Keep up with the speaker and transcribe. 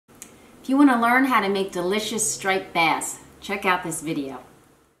If you want to learn how to make delicious striped bass, check out this video.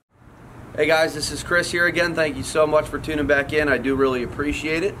 Hey guys, this is Chris here again. Thank you so much for tuning back in. I do really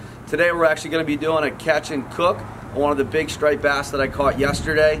appreciate it. Today we're actually going to be doing a catch and cook on one of the big striped bass that I caught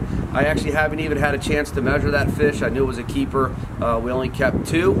yesterday. I actually haven't even had a chance to measure that fish. I knew it was a keeper. We only kept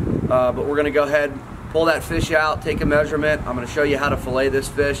two, but we're going to go ahead, pull that fish out, take a measurement. I'm going to show you how to fillet this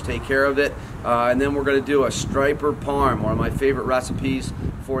fish, take care of it, and then we're going to do a striper parm, one of my favorite recipes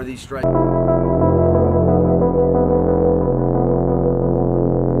for these striped.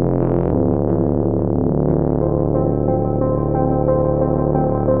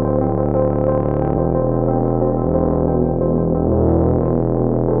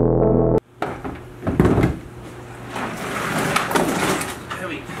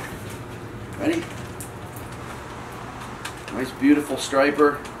 Ready? Nice beautiful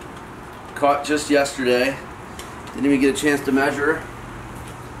striper, caught just yesterday. Didn't even get a chance to measure her.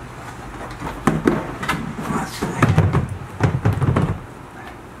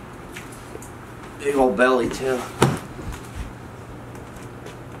 Big old belly too.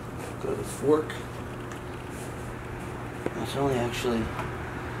 Go to the fork. That's only actually,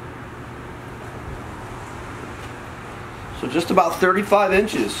 so just about 35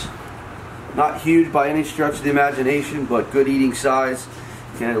 inches. Not huge by any stretch of the imagination, but good eating size.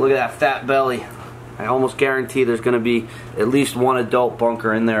 And look at that fat belly. I almost guarantee there's going to be at least one adult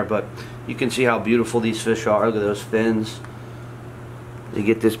bunker in there, but you can see how beautiful these fish are. Look at those fins. They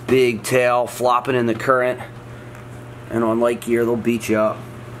get this big tail flopping in the current, and on light gear they'll beat you up.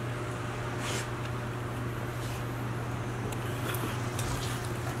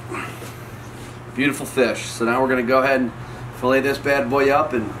 Beautiful fish. So now we're going to go ahead and fillet this bad boy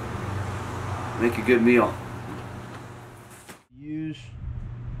up and make a good meal.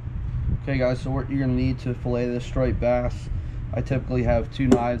 Okay guys, so what you're going to need to fillet this striped bass, I typically have two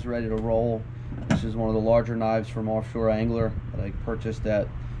knives ready to roll. This is one of the larger knives from Offshore Angler that I purchased at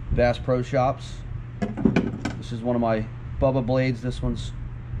Bass Pro Shops. This is one of my Bubba blades. This one's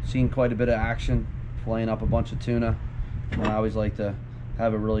seen quite a bit of action filleting up a bunch of tuna. And I always like to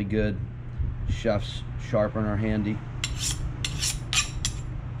have a really good chef's sharpener handy.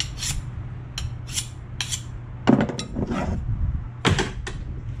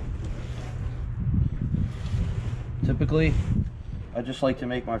 Typically, I just like to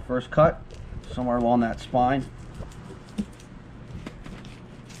make my first cut somewhere along that spine.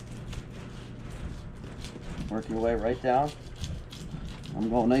 Work your way right down. I'm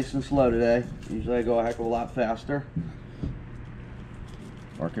going nice and slow today. Usually I go a heck of a lot faster.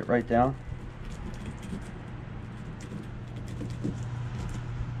 Work it right down.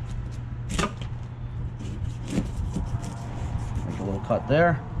 Make a little cut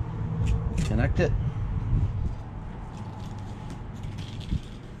there. Connect it.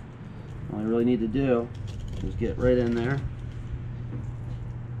 All I really need to do is get right in there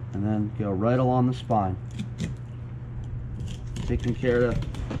and then go right along the spine. Taking care to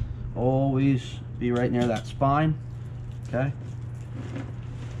always be right near that spine, okay?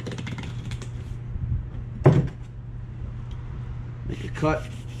 Make a cut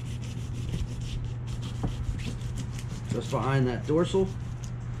just behind that dorsal,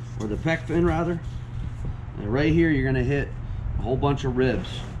 or the pec fin rather. And right here you're gonna hit a whole bunch of ribs.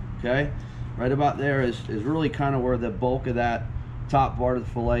 Okay, right about there is really kind of where the bulk of that top part of the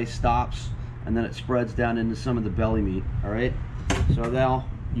fillet stops, and then it spreads down into some of the belly meat. All right, so now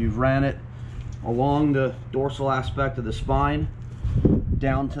you've ran it along the dorsal aspect of the spine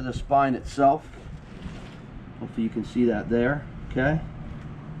down to the spine itself. Hopefully you can see that there. Okay,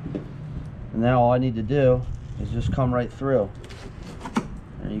 and now all I need to do is just come right through.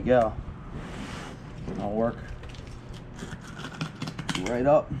 There you go. I'll work right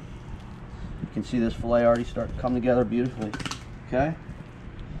up. You can see this fillet already start to come together beautifully. Okay.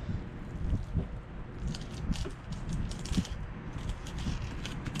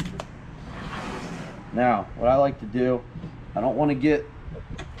 Now, what I like to do, I don't want to get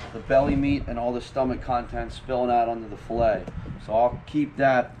the belly meat and all the stomach content spilling out onto the fillet. So I'll keep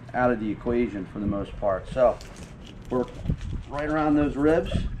that out of the equation for the most part. So work right around those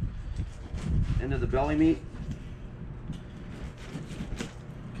ribs into the belly meat.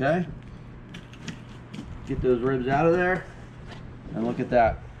 Okay, get those ribs out of there, and look at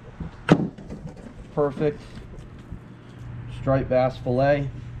that. Perfect striped bass fillet.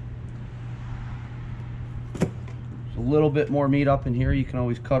 There's a little bit more meat up in here you can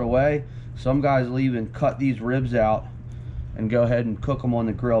always cut away. Some guys will even cut these ribs out and go ahead and cook them on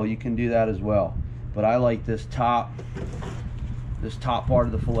the grill. You can do that as well. But I like this top part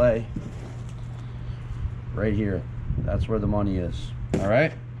of the fillet right here. That's where the money is. All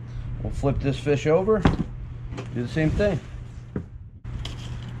right. We'll flip this fish over, do the same thing.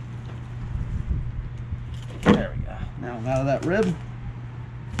 There we go. Now I'm out of that rib.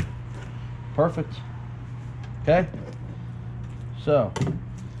 Perfect. Okay. So,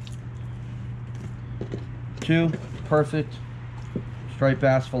 2 perfect striped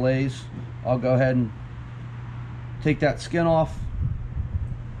bass fillets. I'll go ahead and take that skin off,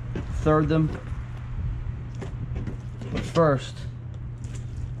 third them. But first,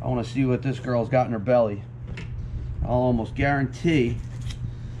 I want to see what this girl's got in her belly. I'll almost guarantee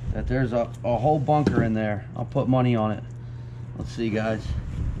that there's a whole bunker in there. I'll put money on it. Let's see, guys.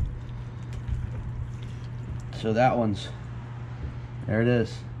 So that one's, there it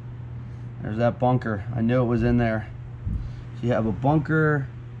is. There's that bunker. I knew it was in there. So you have a bunker.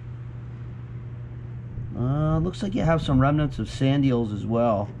 Looks like you have some remnants of sand eels as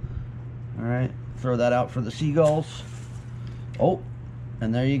well. All right, throw that out for the seagulls. Oh,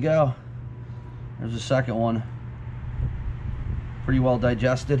 and there you go. There's the second one. Pretty well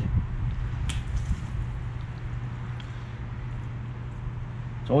digested.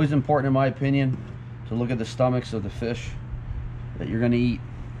 It's always important, in my opinion, to look at the stomachs of the fish that you're going to eat.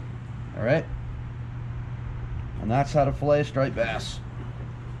 All right, and that's how to fillet striped bass.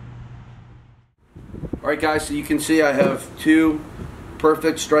 All right, guys, so you can see I have 2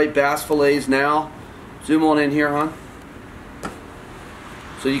 perfect striped bass fillets now. Zoom on in here, hon.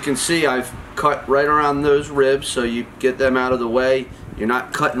 So you can see I've cut right around those ribs, so you get them out of the way. You're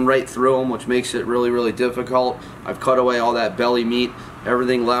not cutting right through them, which makes it really, really difficult. I've cut away all that belly meat.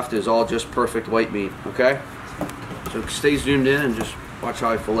 Everything left is all just perfect white meat, okay? So stay zoomed in and just watch how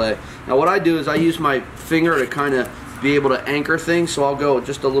I fillet. Now what I do is I use my finger to kind of be able to anchor things, so I'll go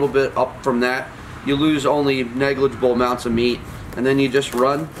just a little bit up from that. You lose only negligible amounts of meat, and then you just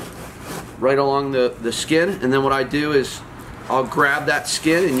run right along the skin, and then what I do is I'll grab that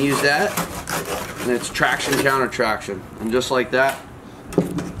skin and use that, and it's traction, counter traction, and just like that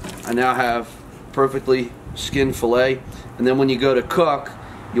I now have perfectly skinned fillet. And then when you go to cook,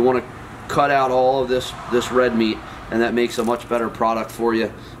 you want to cut out all of this red meat, and that makes a much better product for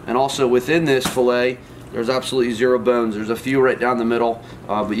you. And also within this fillet, there's absolutely 0 bones. There's a few right down the middle,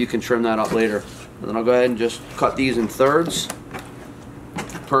 but you can trim that up later. And then I'll go ahead and just cut these in thirds.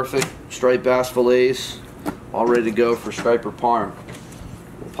 Perfect striped bass fillets, all ready to go for striper parm.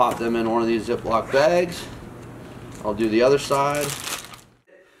 We'll pop them in one of these Ziploc bags. I'll do the other side.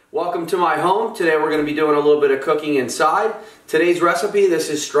 Welcome to my home. Today we're going to be doing a little bit of cooking inside. Today's recipe, this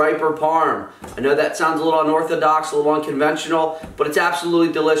is striper parm. I know that sounds a little unorthodox, a little unconventional, but it's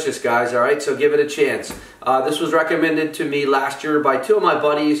absolutely delicious, guys, all right? So give it a chance. This was recommended to me last year by 2 of my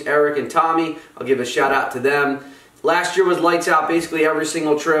buddies, Eric and Tommy. I'll give a shout out to them. Last year was lights out. Basically every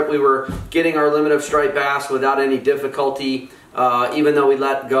single trip we were getting our limit of striped bass without any difficulty. Even though we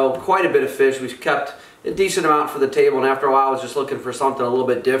let go quite a bit of fish, we kept a decent amount for the table, and after a while I was just looking for something a little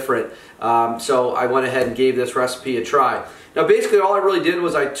bit different. So I went ahead and gave this recipe a try. Now basically all I really did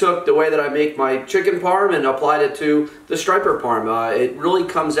was I took the way that I make my chicken parm and applied it to the striper parm. It really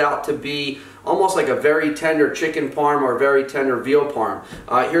comes out to be almost like a very tender chicken parm or a very tender veal parm.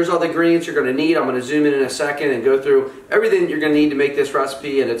 Here's all the ingredients you're going to need. I'm going to zoom in a second and go through everything you're going to need to make this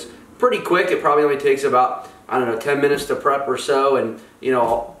recipe, and it's pretty quick. It probably only takes about, I don't know, 10 minutes to prep or so, and you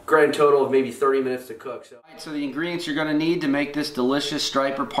know, grand total of maybe 30 minutes to cook. So the ingredients you're going to need to make this delicious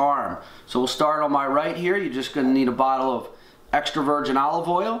striper parm. So we'll start on my right here. You're just going to need a bottle of extra virgin olive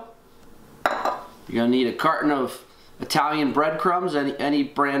oil. You're going to need a carton of Italian breadcrumbs. Any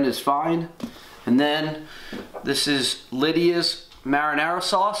brand is fine. And then this is Lydia's marinara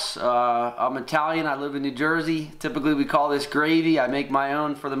sauce. I'm Italian. I live in New Jersey. Typically we call this gravy. I make my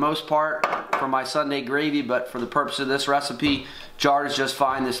own for the most part for my Sunday gravy, but for the purpose of this recipe, jarred is just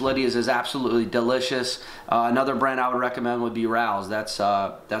fine. This Lydia's is absolutely delicious. Another brand I would recommend would be Rao's. That's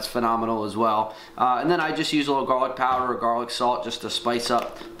phenomenal as well. And then I just use a little garlic powder or garlic salt just to spice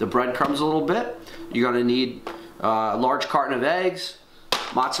up the breadcrumbs a little bit. You're going to need a large carton of eggs,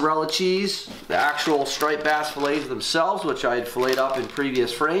 mozzarella cheese, the actual striped bass fillets themselves, which I had filleted up in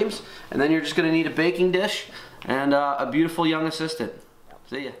previous frames, and then you're just going to need a baking dish and a beautiful young assistant.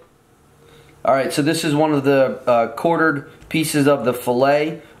 See ya. Alright, so this is one of the quartered pieces of the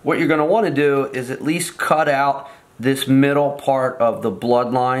fillet. What you're going to want to do is at least cut out this middle part of the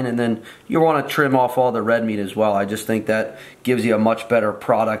bloodline, and then you want to trim off all the red meat as well. I just think that gives you a much better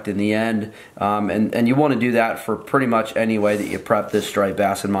product in the end, and you want to do that for pretty much any way that you prep this striped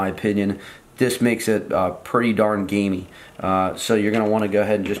bass, in my opinion. This makes it pretty darn gamey. So you're going to want to go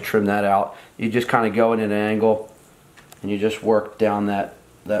ahead and just trim that out. You just kind of go in at an angle and you just work down that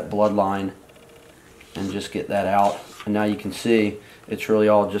bloodline and just get that out. And now you can see it's really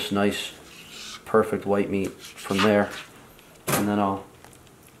all just nice, perfect white meat from there. And then I'll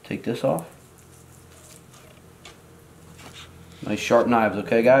take this off. Nice sharp knives,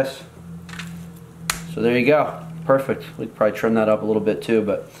 okay guys? So there you go, perfect. We could probably trim that up a little bit too,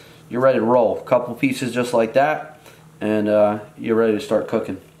 but you're ready to roll. A couple pieces just like that, and you're ready to start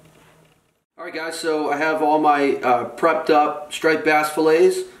cooking. Alright guys, so I have all my prepped up striped bass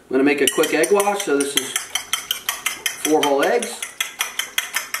fillets. I'm going to make a quick egg wash, so this is 4 whole eggs.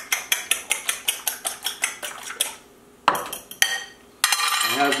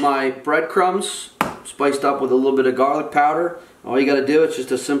 I have my breadcrumbs spiced up with a little bit of garlic powder. All you got to do is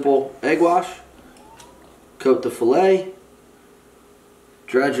just a simple egg wash. Coat the fillet,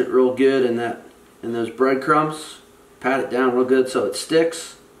 dredge it real good in those breadcrumbs, pat it down real good so it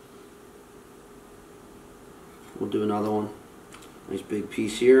sticks. We'll do another one. Nice big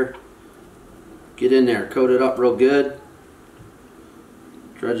piece here. Get in there, coat it up real good,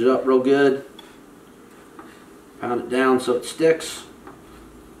 dredge it up real good, pound it down so it sticks,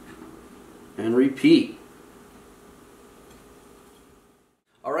 and repeat.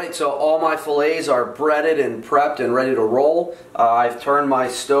 Alright, so all my fillets are breaded and prepped and ready to roll. I've turned my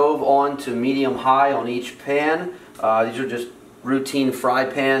stove on to medium-high on each pan. These are just routine fry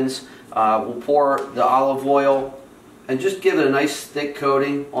pans. We'll pour the olive oil and just give it a nice thick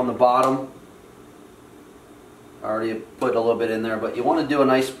coating on the bottom. I already put a little bit in there, but you want to do a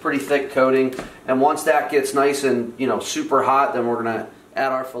nice pretty thick coating, and once that gets nice and super hot, then we're going to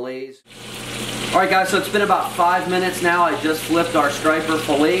add our fillets. Alright guys, so it's been about 5 minutes now. I just flipped our striper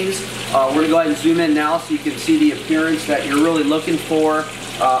fillets. We're going to go ahead and zoom in now so you can see the appearance that you're really looking for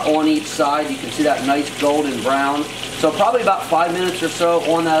on each side. You can see that nice golden brown. So probably about 5 minutes or so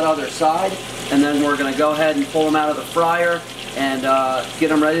on that other side, and then we're going to go ahead and pull them out of the fryer and get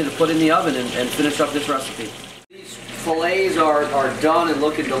them ready to put in the oven and finish up this recipe. These fillets are done and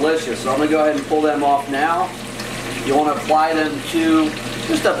looking delicious, so I'm going to go ahead and pull them off now. You want to apply them to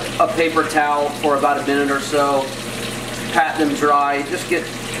just a paper towel for about a minute or so. Pat them dry. Just get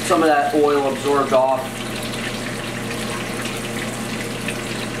some of that oil absorbed off.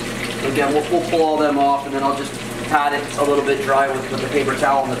 Again, we'll pull all them off, and then I'll just pat it a little bit dry with the paper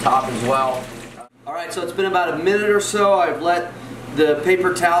towel on the top as well. Alright, so it's been about a minute or so. I've let the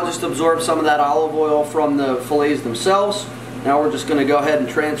paper towel just absorb some of that olive oil from the fillets themselves. Now we're just going to go ahead and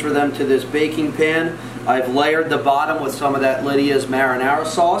transfer them to this baking pan. I've layered the bottom with some of that Lydia's marinara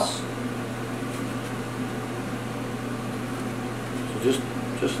sauce. So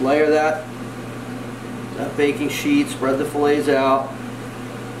just layer that baking sheet, spread the fillets out.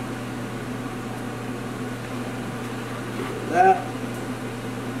 That.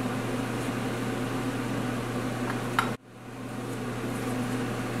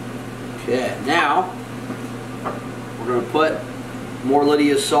 Okay, now we're going to put more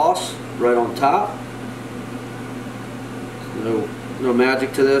Lydia's sauce right on top. No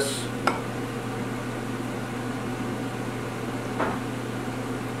magic to this.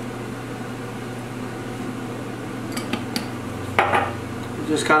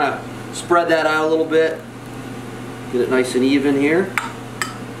 Just kind of spread that out a little bit. Get it nice and even here.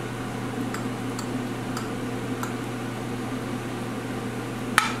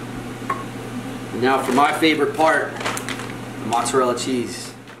 And now for my favorite part, the mozzarella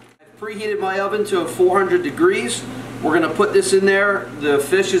cheese. I've preheated my oven to 400 degrees. We're going to put this in there. The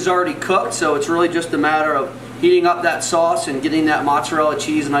fish is already cooked, so it's really just a matter of heating up that sauce and getting that mozzarella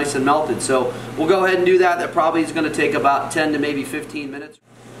cheese nice and melted. So we'll go ahead and do that. That probably is going to take about 10 to maybe 15 minutes.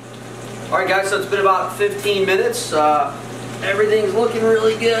 Alright guys, so it's been about 15 minutes. Everything's looking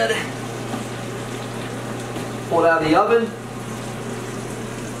really good. Pull it out of the oven.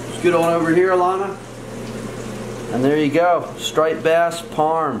 Scoot on over here, Alana. And there you go, striped bass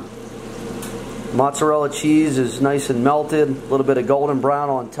parm. Mozzarella cheese is nice and melted, a little bit of golden brown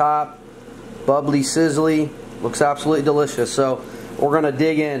on top, bubbly, sizzly, looks absolutely delicious. So we're going to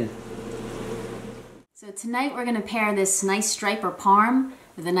dig in. So tonight we're going to pair this nice striper parm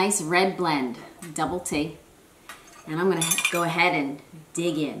with a nice red blend, double T. And I'm going to go ahead and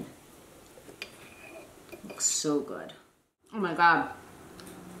dig in. Looks so good. Oh my God,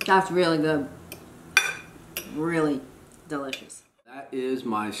 that's really good. Really delicious. That is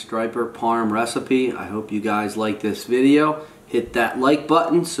my striper parm recipe. I hope you guys like this video. Hit that like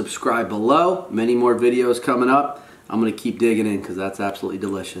button, subscribe below. Many more videos coming up. I'm going to keep digging in because that's absolutely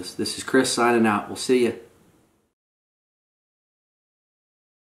delicious. This is Chris signing out. We'll see you.